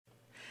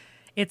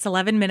It's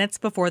 11 minutes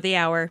before the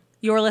hour.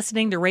 You're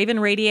listening to Raven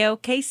Radio,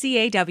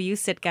 KCAW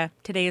Sitka.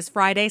 Today is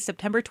Friday,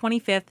 September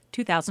 25th,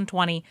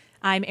 2020.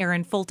 I'm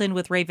Erin Fulton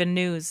with Raven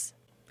News.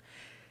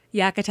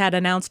 Yakutat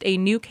announced a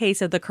new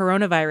case of the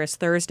coronavirus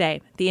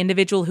Thursday. The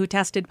individual who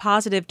tested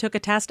positive took a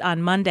test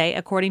on Monday,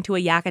 according to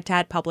a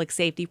Yakutat public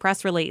safety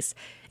press release.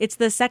 It's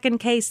the second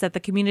case that the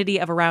community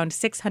of around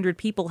 600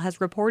 people has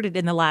reported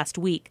in the last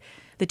week.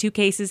 The two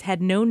cases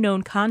had no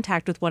known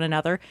contact with one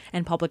another,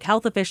 and public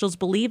health officials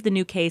believe the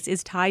new case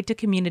is tied to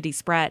community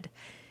spread.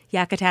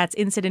 Yakutat's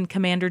incident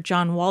commander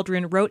John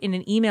Waldron wrote in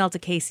an email to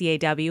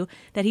KCAW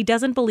that he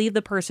doesn't believe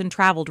the person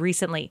traveled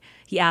recently.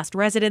 He asked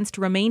residents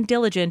to remain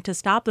diligent to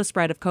stop the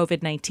spread of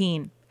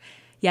COVID-19.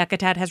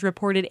 Yakutat has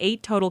reported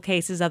 8 total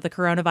cases of the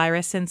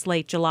coronavirus since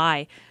late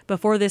July.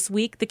 Before this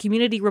week, the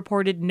community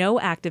reported no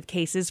active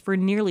cases for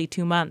nearly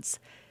 2 months.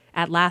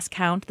 At last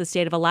count, the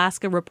state of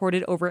Alaska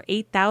reported over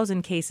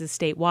 8,000 cases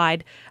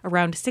statewide,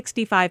 around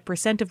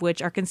 65% of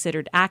which are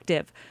considered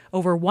active.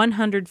 Over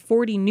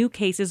 140 new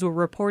cases were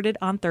reported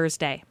on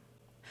Thursday.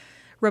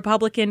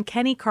 Republican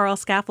Kenny Carl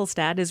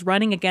Skaffelstad is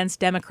running against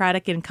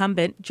Democratic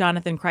incumbent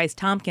Jonathan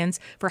Christ-Tompkins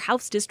for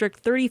House District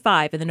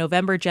 35 in the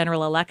November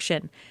general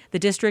election. The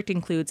district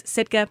includes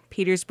Sitka,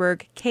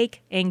 Petersburg,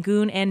 Cake,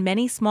 Angoon, and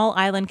many small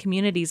island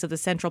communities of the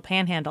Central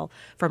Panhandle,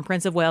 from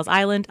Prince of Wales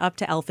Island up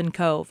to Elfin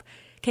Cove.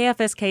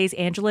 KFSK's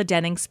Angela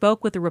Denning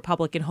spoke with the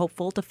Republican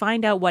hopeful to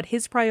find out what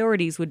his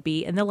priorities would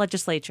be in the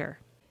legislature.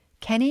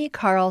 Kenny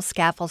Carl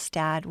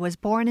Skaffelstad was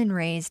born and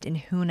raised in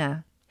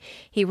Hoonah.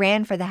 He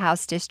ran for the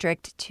House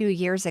District 2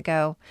 years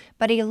ago,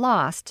 but he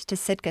lost to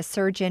Sitka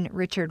surgeon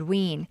Richard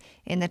Ween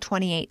in the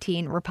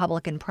 2018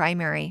 Republican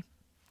primary.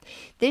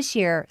 This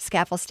year,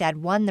 Skaffelstad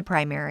won the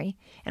primary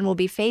and will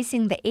be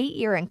facing the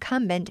 8-year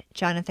incumbent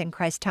Jonathan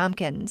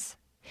Christ-Tompkins.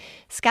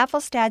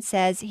 Skaffelstad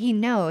says he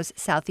knows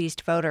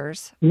Southeast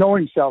voters.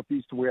 Knowing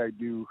Southeast the way I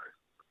do,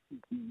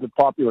 the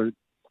popular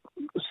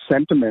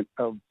sentiment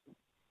of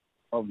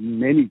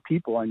many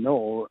people I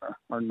know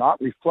are not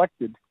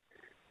reflected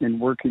in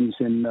workings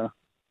in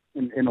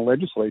a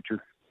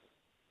legislature.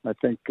 I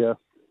think there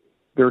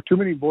are too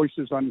many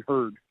voices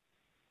unheard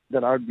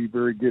that I would be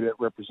very good at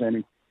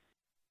representing.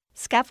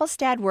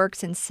 Skaffelstad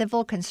works in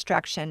civil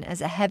construction as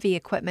a heavy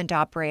equipment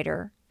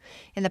operator.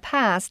 In the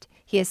past,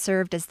 he has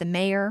served as the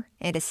mayor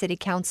and a city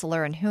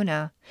councilor in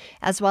Hoonah,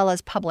 as well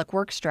as public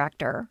works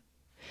director.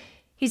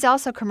 He's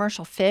also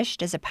commercial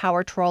fished as a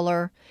power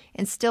troller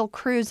and still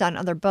crews on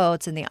other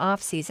boats in the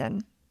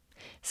off-season.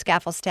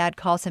 Skaffelstad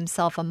calls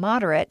himself a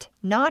moderate,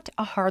 not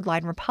a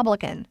hardline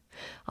Republican,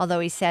 although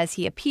he says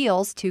he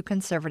appeals to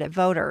conservative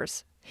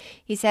voters.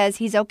 He says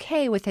he's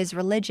okay with his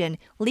religion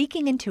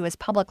leaking into his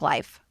public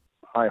life.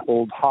 I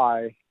hold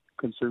high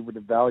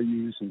conservative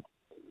values, and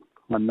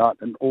I'm not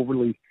an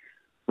overly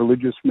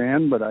religious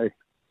man, but I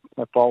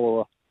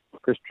follow a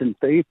Christian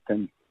faith,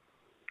 and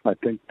I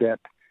think that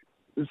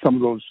some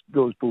of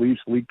those beliefs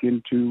leak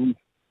into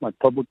my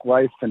public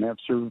life and have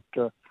served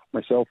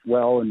myself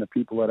well and the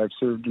people that I've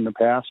served in the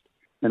past.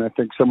 And I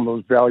think some of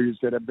those values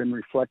that have been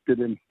reflected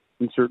in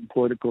certain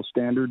political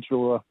standards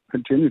will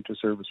continue to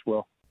serve us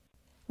well.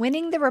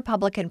 Winning the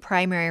Republican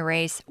primary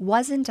race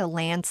wasn't a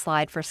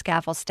landslide for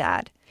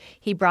Skaffelstad.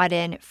 He brought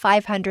in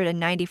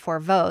 594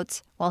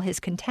 votes, while his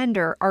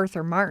contender,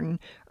 Arthur Martin,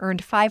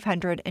 earned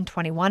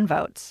 521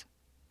 votes.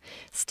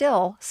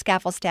 Still,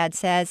 Skaffelstad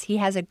says he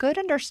has a good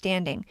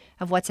understanding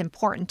of what's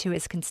important to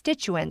his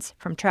constituents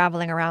from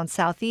traveling around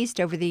Southeast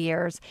over the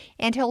years,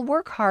 and he'll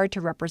work hard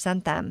to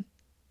represent them.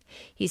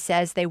 He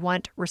says they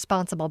want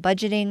responsible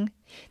budgeting,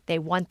 they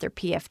want their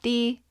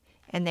PFD,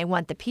 and they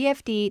want the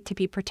PFD to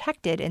be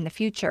protected in the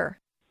future.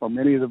 Well,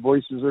 many of the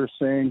voices are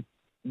saying,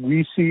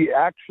 we see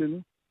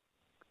action,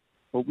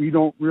 but we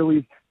don't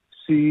really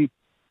see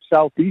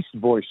Southeast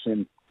voice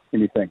in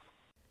anything.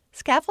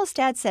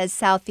 Skaffelstad says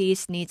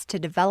Southeast needs to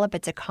develop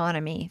its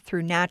economy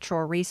through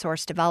natural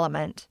resource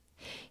development.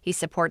 He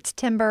supports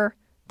timber,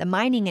 the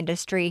mining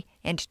industry,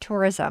 and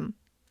tourism.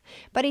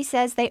 But he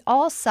says they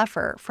all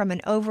suffer from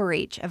an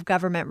overreach of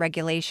government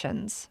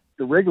regulations.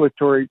 The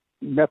regulatory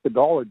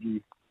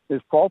methodology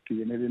is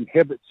faulty, and it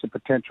inhibits the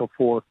potential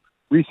for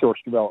resource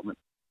development.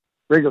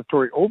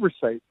 Regulatory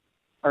oversight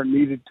are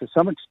needed to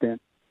some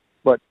extent,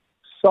 but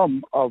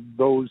some of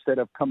those that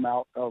have come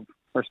out of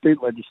our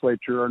state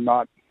legislature are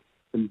not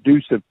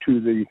conducive to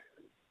the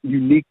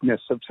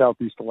uniqueness of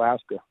Southeast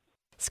Alaska.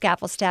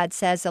 Skaffelstad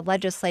says the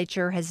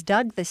legislature has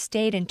dug the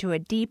state into a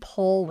deep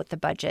hole with the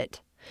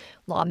budget.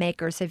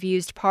 Lawmakers have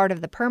used part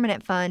of the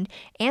permanent fund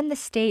and the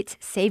state's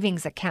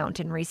savings account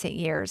in recent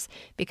years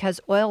because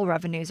oil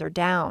revenues are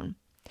down.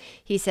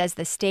 He says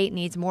the state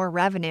needs more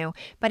revenue,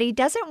 but he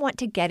doesn't want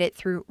to get it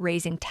through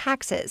raising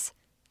taxes,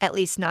 at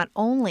least not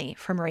only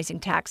from raising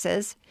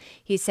taxes.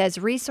 He says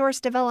resource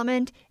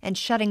development and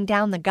shutting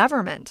down the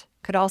government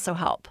could also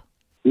help.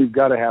 We've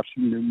got to have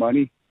some new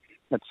money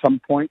at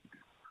some point.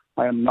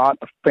 I am not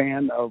a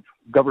fan of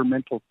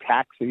governmental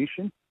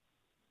taxation.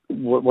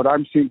 What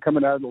I'm seeing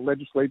coming out of the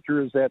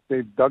legislature is that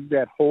they've dug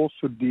that hole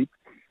so deep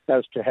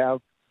as to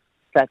have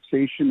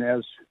taxation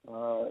as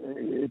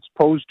it's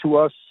posed to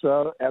us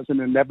as an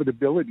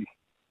inevitability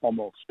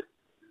almost.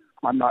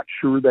 I'm not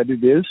sure that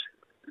it is.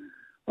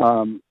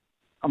 I'm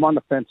on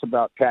the fence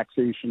about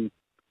taxation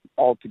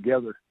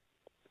altogether,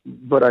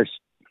 but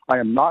I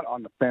am not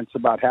on the fence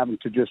about having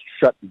to just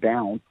shut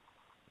down,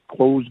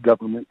 close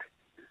government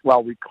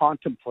while we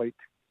contemplate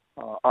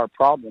our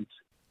problems.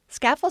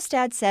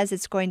 Skaffelstad says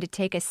it's going to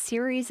take a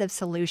series of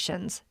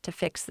solutions to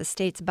fix the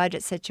state's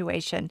budget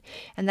situation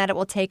and that it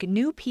will take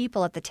new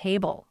people at the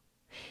table.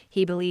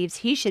 He believes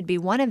he should be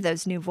one of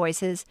those new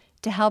voices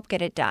to help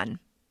get it done.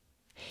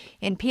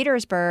 In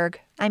Petersburg,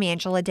 I'm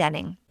Angela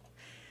Denning.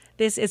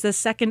 This is the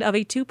second of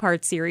a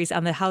two-part series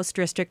on the House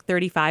District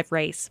 35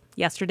 race.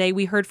 Yesterday,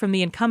 we heard from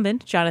the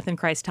incumbent, Jonathan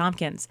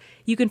Christ-Tompkins.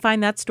 You can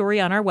find that story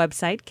on our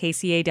website,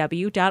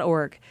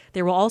 kcaw.org.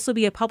 There will also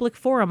be a public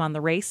forum on the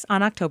race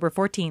on October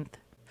 14th.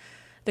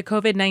 The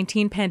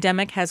COVID-19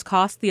 pandemic has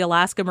cost the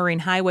Alaska Marine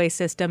Highway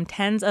System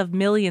tens of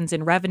millions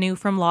in revenue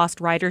from lost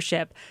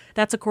ridership.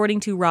 That's according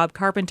to Rob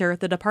Carpenter,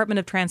 the Department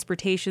of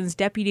Transportation's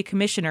Deputy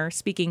Commissioner,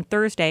 speaking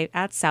Thursday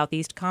at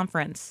Southeast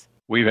Conference.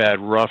 We've had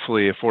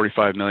roughly a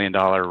 $45 million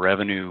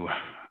revenue,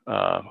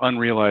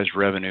 unrealized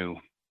revenue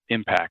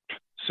impact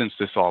since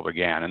this all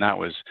began. And that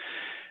was,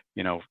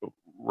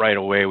 right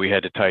away we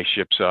had to tie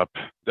ships up.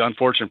 The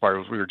unfortunate part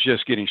was we were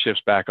just getting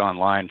ships back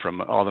online from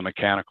all the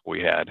mechanical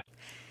we had.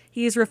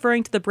 He is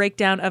referring to the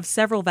breakdown of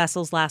several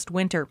vessels last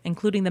winter,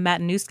 including the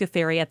Matanuska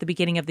ferry at the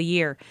beginning of the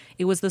year.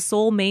 It was the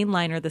sole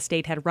mainliner the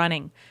state had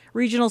running.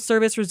 Regional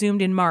service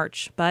resumed in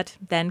March, but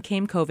then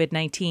came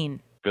COVID-19.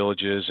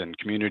 Villages and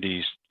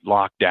communities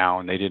locked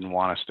down. They didn't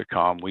want us to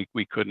come.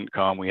 We couldn't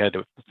come. We had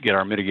to get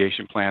our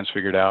mitigation plans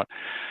figured out.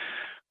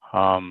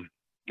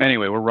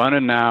 Anyway, we're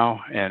running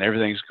now, and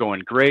everything's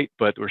going great,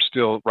 but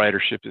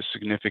ridership is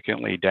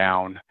significantly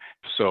down.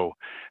 So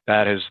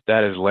that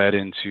has led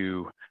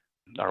into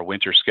our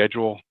winter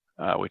schedule,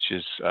 which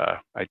is,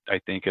 I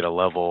think, at a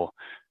level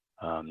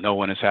no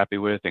one is happy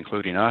with,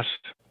 including us.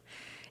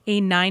 A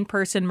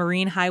 9-person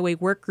Marine Highway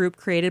Work Group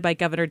created by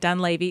Governor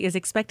Dunleavy is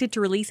expected to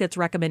release its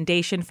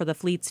recommendation for the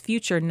fleet's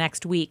future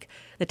next week.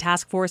 The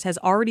task force has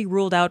already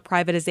ruled out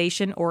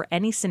privatization or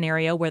any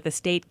scenario where the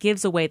state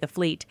gives away the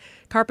fleet.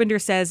 Carpenter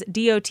says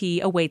DOT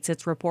awaits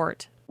its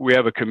report. We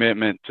have a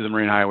commitment to the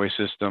Marine Highway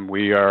System.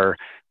 We are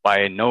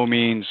by no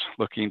means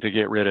looking to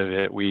get rid of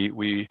it.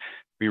 We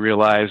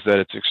realize that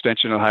it's an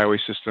extension of the highway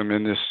system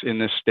in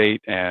this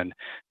state, and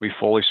we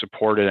fully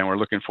support it, and we're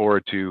looking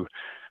forward to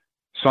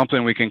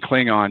something we can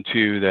cling on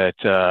to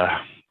that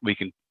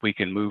we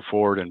can move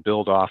forward and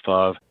build off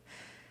of.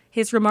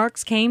 His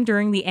remarks came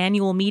during the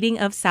annual meeting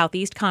of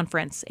Southeast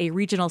Conference, a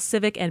regional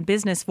civic and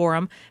business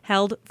forum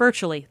held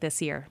virtually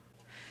this year.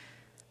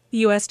 The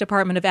U.S.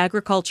 Department of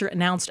Agriculture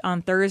announced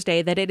on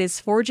Thursday that it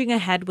is forging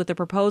ahead with a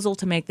proposal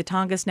to make the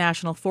Tongass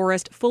National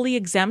Forest fully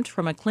exempt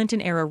from a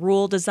Clinton-era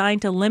rule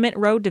designed to limit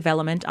road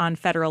development on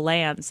federal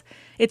lands.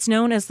 It's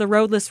known as the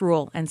Roadless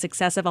Rule, and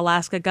successive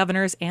Alaska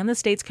governors and the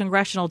state's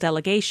congressional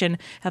delegation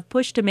have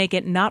pushed to make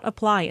it not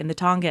apply in the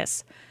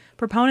Tongass.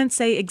 Proponents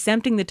say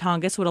exempting the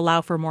Tongass would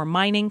allow for more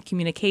mining,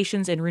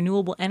 communications, and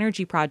renewable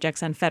energy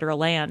projects on federal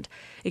land.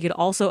 It could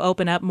also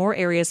open up more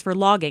areas for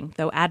logging,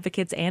 though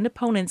advocates and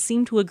opponents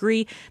seem to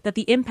agree that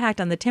the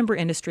impact on the timber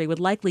industry would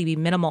likely be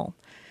minimal.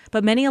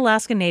 But many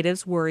Alaska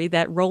Natives worry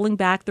that rolling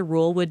back the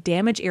rule would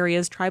damage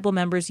areas tribal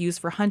members use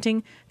for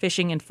hunting,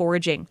 fishing, and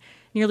foraging.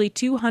 Nearly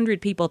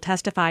 200 people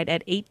testified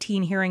at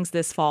 18 hearings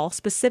this fall,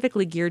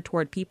 specifically geared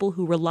toward people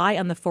who rely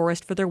on the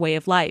forest for their way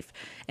of life,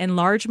 and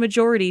large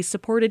majorities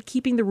supported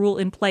keeping the rule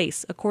in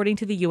place, according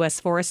to the U.S.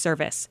 Forest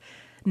Service.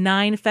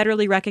 9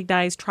 federally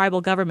recognized tribal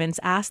governments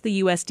asked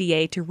the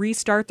USDA to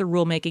restart the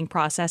rulemaking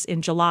process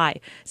in July,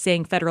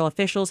 saying federal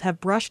officials have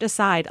brushed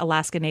aside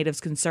Alaska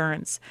Natives'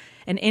 concerns.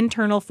 An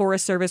internal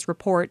Forest Service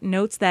report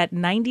notes that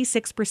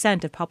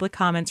 96% of public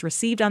comments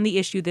received on the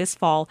issue this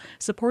fall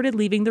supported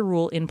leaving the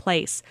rule in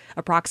place.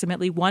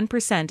 Approximately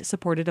 1%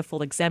 supported a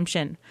full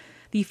exemption.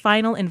 The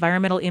final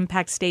environmental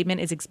impact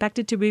statement is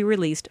expected to be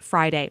released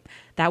Friday.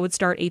 That would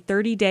start a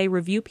 30-day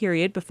review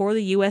period before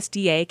the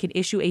USDA can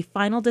issue a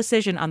final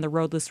decision on the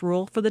roadless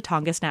rule for the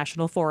Tongass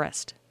National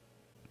Forest.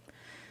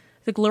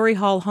 The Glory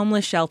Hall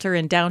homeless shelter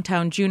in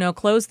downtown Juneau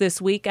closed this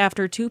week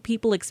after 2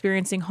 people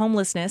experiencing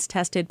homelessness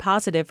tested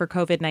positive for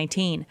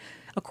COVID-19.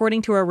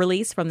 According to a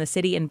release from the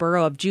city and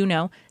borough of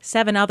Juneau,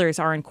 7 others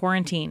are in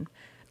quarantine.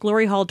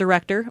 Glory Hall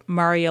director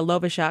Maria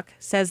Lobashuk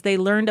says they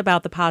learned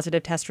about the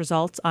positive test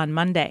results on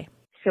Monday.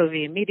 So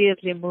we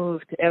immediately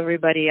moved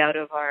everybody out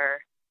of our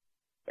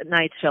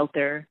night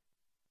shelter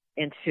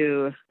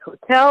into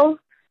hotel,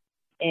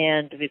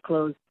 and we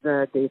closed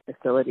the day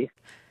facility.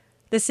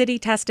 The city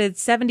tested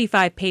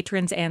 75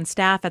 patrons and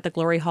staff at the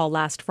Glory Hall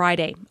last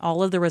Friday.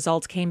 All of the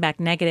results came back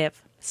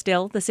negative.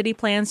 Still, the city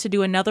plans to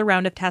do another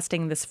round of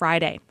testing this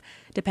Friday.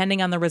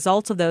 Depending on the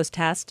results of those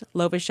tests,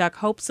 Lovashuk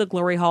hopes the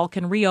Glory Hall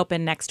can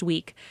reopen next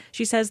week.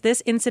 She says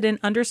this incident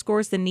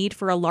underscores the need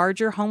for a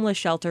larger homeless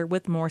shelter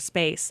with more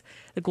space.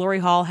 The Glory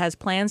Hall has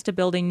plans to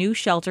build a new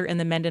shelter in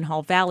the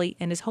Mendenhall Valley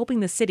and is hoping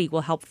the city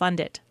will help fund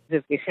it.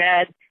 If we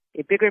had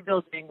a bigger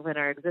building than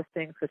our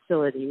existing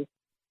facility,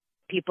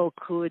 people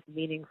could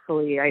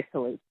meaningfully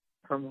isolate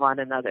from one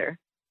another,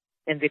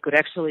 and they could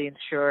actually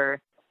ensure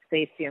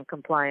safety and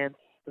compliance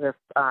with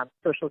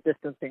social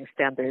distancing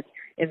standards,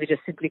 and we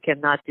just simply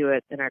cannot do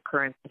it in our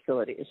current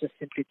facility. It's just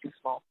simply too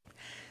small.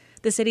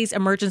 The city's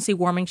emergency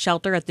warming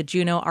shelter at the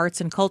Juneau Arts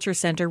and Culture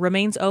Center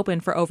remains open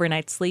for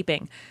overnight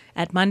sleeping.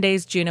 At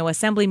Monday's Juneau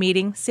Assembly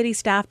meeting, city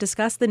staff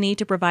discussed the need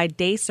to provide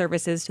day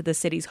services to the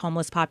city's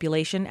homeless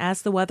population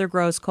as the weather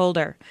grows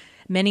colder.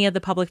 Many of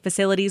the public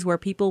facilities where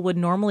people would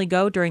normally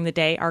go during the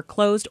day are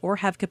closed or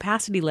have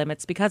capacity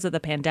limits because of the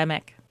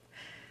pandemic.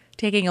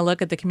 Taking a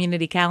look at the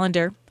community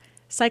calendar,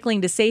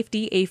 Cycling to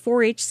Safety, a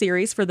 4-H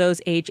series for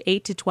those age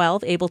 8 to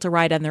 12 able to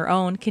ride on their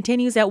own,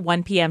 continues at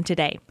 1 p.m.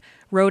 today.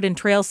 Road and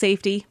trail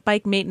safety,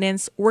 bike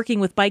maintenance, working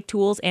with bike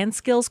tools, and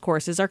skills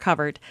courses are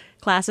covered.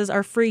 Classes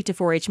are free to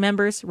 4-H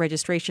members,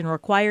 registration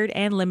required,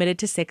 and limited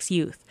to 6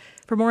 youth.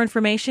 For more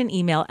information,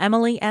 email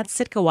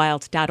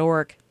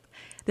emily@sitkawild.org.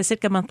 The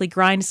Sitka Monthly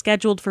Grind,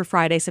 scheduled for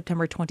Friday,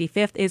 September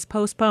 25th, is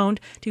postponed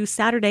to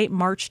Saturday,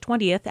 March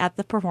 20th at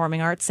the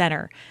Performing Arts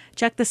Center.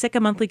 Check the Sitka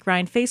Monthly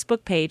Grind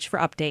Facebook page for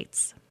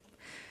updates.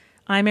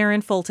 I'm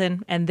Erin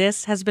Fulton, and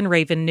this has been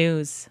Raven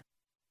News.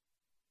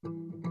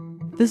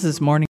 This is Morning